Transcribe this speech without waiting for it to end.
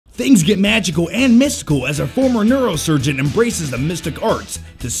things get magical and mystical as a former neurosurgeon embraces the mystic arts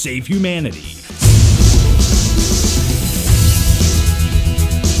to save humanity.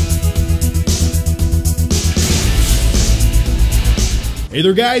 Hey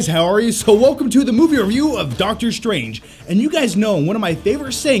there guys, how are you? So welcome to the movie review of Doctor Strange. And you guys know one of my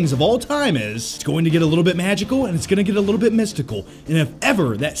favorite sayings of all time is, it's going to get a little bit magical and it's going to get a little bit mystical. And if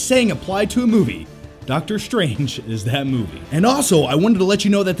ever that saying applied to a movie, Doctor Strange is that movie. And also, I wanted to let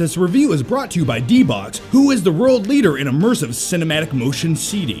you know that this review is brought to you by D-Box, who is the world leader in immersive cinematic motion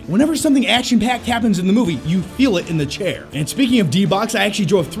seating. Whenever something action-packed happens in the movie, you feel it in the chair. And speaking of D-Box, I actually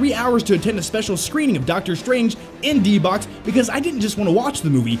drove 3 hours to attend a special screening of Doctor Strange in D-Box because I didn't just want to watch the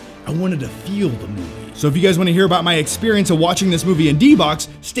movie, I wanted to feel the movie. So if you guys want to hear about my experience of watching this movie in D-Box,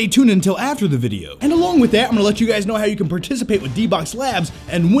 stay tuned until after the video. And along with that, I'm gonna let you guys know how you can participate with D-Box Labs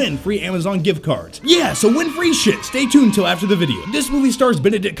and win free Amazon gift cards. Yeah, so win free shit. Stay tuned until after the video. This movie stars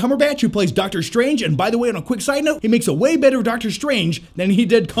Benedict Cumberbatch, who plays Doctor Strange, and by the way, on a quick side note, he makes a way better Doctor Strange than he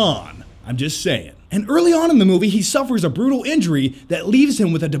did Khan. I'm just saying. And early on in the movie, he suffers a brutal injury that leaves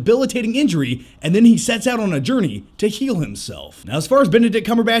him with a debilitating injury, and then he sets out on a journey to heal himself. Now, as far as Benedict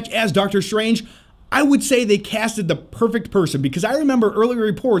Cumberbatch as Doctor Strange, I would say they casted the perfect person because I remember earlier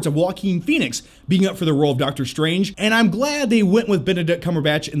reports of Joaquin Phoenix being up for the role of Doctor Strange, and I'm glad they went with Benedict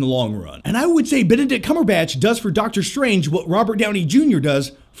Cumberbatch in the long run. And I would say Benedict Cumberbatch does for Doctor Strange what Robert Downey Jr.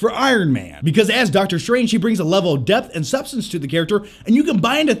 does for Iron Man, because as Doctor Strange, he brings a level of depth and substance to the character, and you can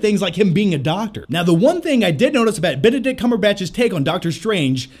buy into things like him being a doctor. Now, the one thing I did notice about Benedict Cumberbatch's take on Doctor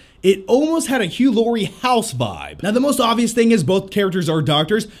Strange, it almost had a Hugh Laurie house vibe. Now, the most obvious thing is both characters are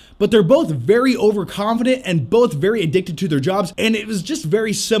doctors, but they're both very overconfident and both very addicted to their jobs, and it was just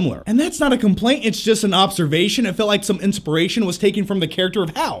very similar. And that's not a complaint, it's just an observation. It felt like some inspiration was taken from the character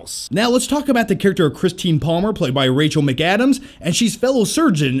of House. Now, let's talk about the character of Christine Palmer, played by Rachel McAdams, and she's fellow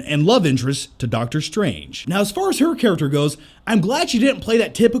surgeon and love interest to Doctor Strange. Now, as far as her character goes, I'm glad she didn't play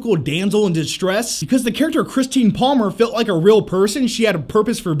that typical damsel in distress, because the character of Christine Palmer felt like a real person. She had a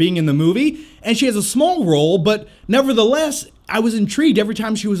purpose for being in the movie, and she has a small role, but nevertheless, I was intrigued every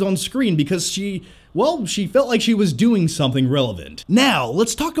time she was on screen because she felt like she was doing something relevant. Now,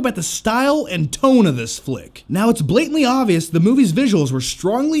 let's talk about the style and tone of this flick. Now, it's blatantly obvious the movie's visuals were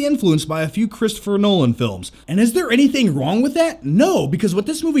strongly influenced by a few Christopher Nolan films. And is there anything wrong with that? No, because what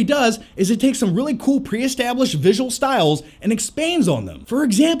this movie does is it takes some really cool pre-established visual styles and expands on them. For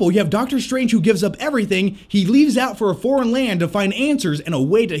example, you have Doctor Strange who gives up everything. He leaves out for a foreign land to find answers and a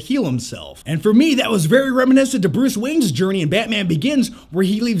way to heal himself. And for me, that was very reminiscent to Bruce Wayne's journey in Batman Begins, where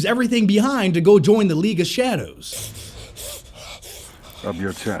he leaves everything behind to go join the League of Shadows. Rub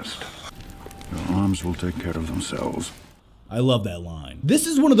your chest. Your arms will take care of themselves. I love that line. This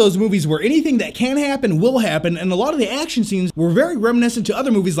is one of those movies where anything that can happen will happen, and a lot of the action scenes were very reminiscent to other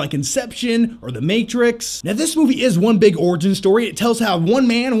movies like Inception or The Matrix. Now, this movie is one big origin story. It tells how one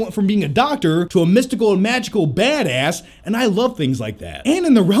man went from being a doctor to a mystical and magical badass, and I love things like that. And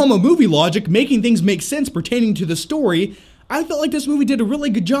in the realm of movie logic, making things make sense pertaining to the story, I felt like this movie did a really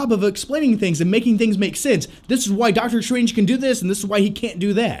good job of explaining things and making things make sense. This is why Doctor Strange can do this, and this is why he can't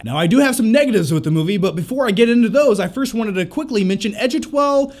do that. Now, I do have some negatives with the movie, but before I get into those, I first wanted to quickly mention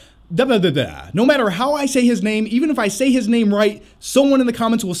Ejiofor. No matter how I say his name, even if I say his name right, someone in the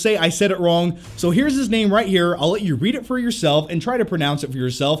comments will say I said it wrong. So here's his name right here. I'll let you read it for yourself and try to pronounce it for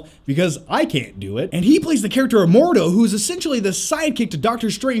yourself because I can't do it. And he plays the character of Mordo, who is essentially the sidekick to Doctor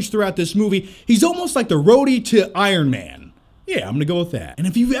Strange throughout this movie. He's almost like the roadie to Iron Man. Yeah, I'm gonna go with that. And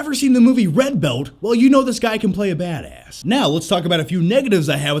if you've ever seen the movie Red Belt, well, you know this guy can play a badass. Now, let's talk about a few negatives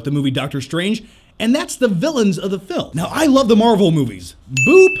I have with the movie Doctor Strange, and that's the villains of the film. Now, I love the Marvel movies.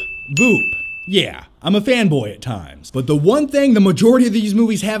 Boop, boop. Yeah, I'm a fanboy at times. But the one thing the majority of these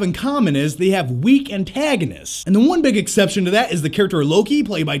movies have in common is they have weak antagonists. And the one big exception to that is the character of Loki,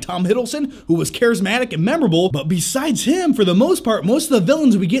 played by Tom Hiddleston, who was charismatic and memorable. But besides him, for the most part, most of the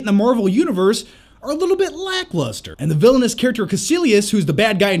villains we get in the Marvel universe are a little bit lackluster. And the villainous character Caecilius, who's the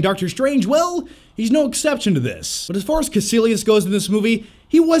bad guy in Doctor Strange, well, he's no exception to this. But as far as Caecilius goes in this movie,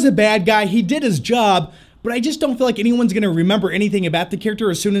 he was a bad guy, he did his job, but I just don't feel like anyone's gonna remember anything about the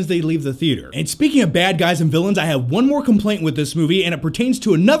character as soon as they leave the theater. And speaking of bad guys and villains, I have one more complaint with this movie, and it pertains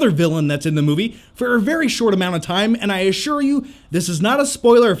to another villain that's in the movie for a very short amount of time, and I assure you, this is not a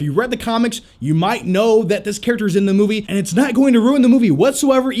spoiler. If you read the comics, you might know that this character's in the movie, and it's not going to ruin the movie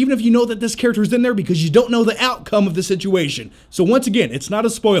whatsoever, even if you know that this character's in there, because you don't know the outcome of the situation. So once again, it's not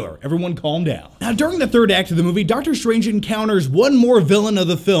a spoiler. Everyone calm down. Now, during the third act of the movie, Doctor Strange encounters one more villain of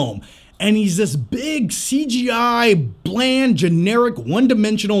the film, and he's this big CGI, bland, generic,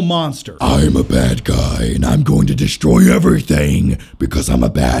 one-dimensional monster. I'm a bad guy, and I'm going to destroy everything because I'm a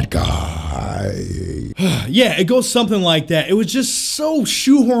bad guy. Yeah, it goes something like that. It was just so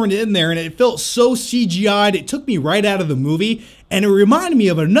shoehorned in there, and it felt so CGI'd. It took me right out of the movie, and it reminded me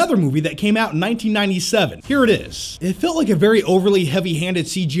of another movie that came out in 1997. Here it is. It felt like a very overly heavy-handed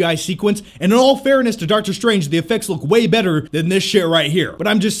CGI sequence, and in all fairness to Doctor Strange, the effects look way better than this shit right here. But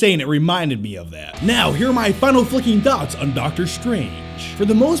I'm just saying it reminded me of that. Now, here are my final flicking thoughts on Doctor Strange. For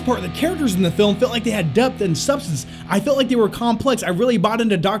the most part, the characters in the film felt like they had depth and substance. I felt like they were complex. I really bought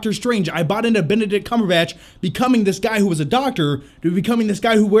into Doctor Strange. I bought into Benedict Cumberbatch becoming this guy who was a doctor to becoming this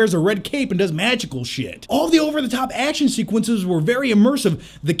guy who wears a red cape and does magical shit. All the over-the-top action sequences were very immersive.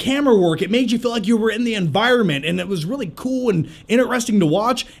 The camera work, it made you feel like you were in the environment, and it was really cool and interesting to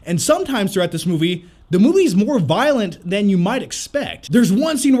watch. And sometimes throughout this movie, the movie's more violent than you might expect. There's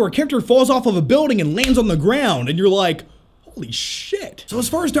one scene where a character falls off of a building and lands on the ground, and you're like, holy shit. So as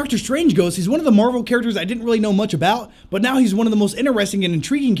far as Doctor Strange goes, he's one of the Marvel characters I didn't really know much about, but now he's one of the most interesting and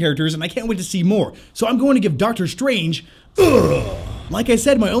intriguing characters, and I can't wait to see more. So I'm going to give Doctor Strange, Like I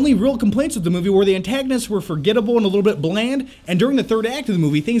said, my only real complaints with the movie were the antagonists were forgettable and a little bit bland, and during the third act of the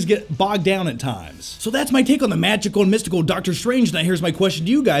movie, things get bogged down at times. So that's my take on the magical and mystical Doctor Strange. Now here's my question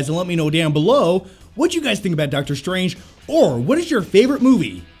to you guys, and let me know down below, what you guys think about Doctor Strange, or what is your favorite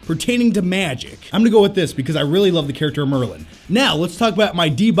movie pertaining to magic? I'm gonna go with this because I really love the character of Merlin. Now, let's talk about my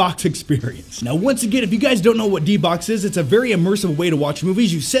D-Box experience. Now, once again, if you guys don't know what D-Box is, it's a very immersive way to watch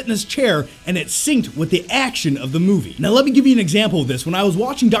movies. You sit in this chair and it's synced with the action of the movie. Now, let me give you an example of this. When I was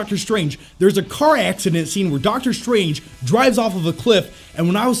watching Doctor Strange, there's a car accident scene where Doctor Strange drives off of a cliff, and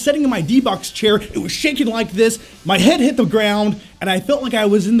when I was sitting in my D-Box chair, it was shaking like this, my head hit the ground, and I felt like I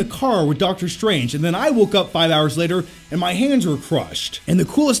was in the car with Doctor Strange. And then I woke up 5 hours later and my hands were crushed. And the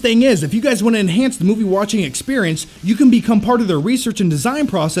coolest thing is, if you guys want to enhance the movie watching experience, you can become part of their research and design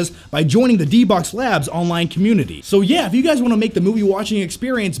process by joining the D-Box Labs online community. So yeah, if you guys want to make the movie watching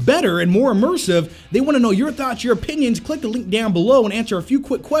experience better and more immersive, they want to know your thoughts, your opinions, click the link down below and answer a few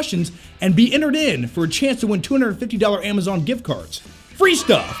quick questions and be entered in for a chance to win $250 Amazon gift cards. Free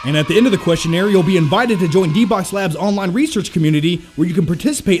stuff! And at the end of the questionnaire, you'll be invited to join D-Box Lab's online research community where you can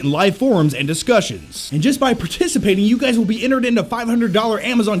participate in live forums and discussions. And just by participating, you guys will be entered into $500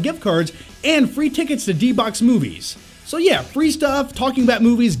 Amazon gift cards and free tickets to D-Box movies. So yeah, free stuff, talking about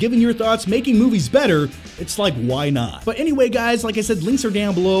movies, giving your thoughts, making movies better. It's like, why not? But anyway, guys, like I said, links are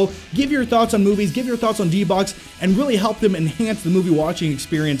down below. Give your thoughts on movies, give your thoughts on D-Box, and really help them enhance the movie watching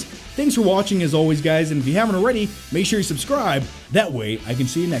experience. Thanks for watching as always, guys, and if you haven't already, make sure you subscribe. That way, I can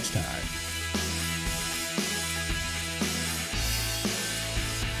see you next time.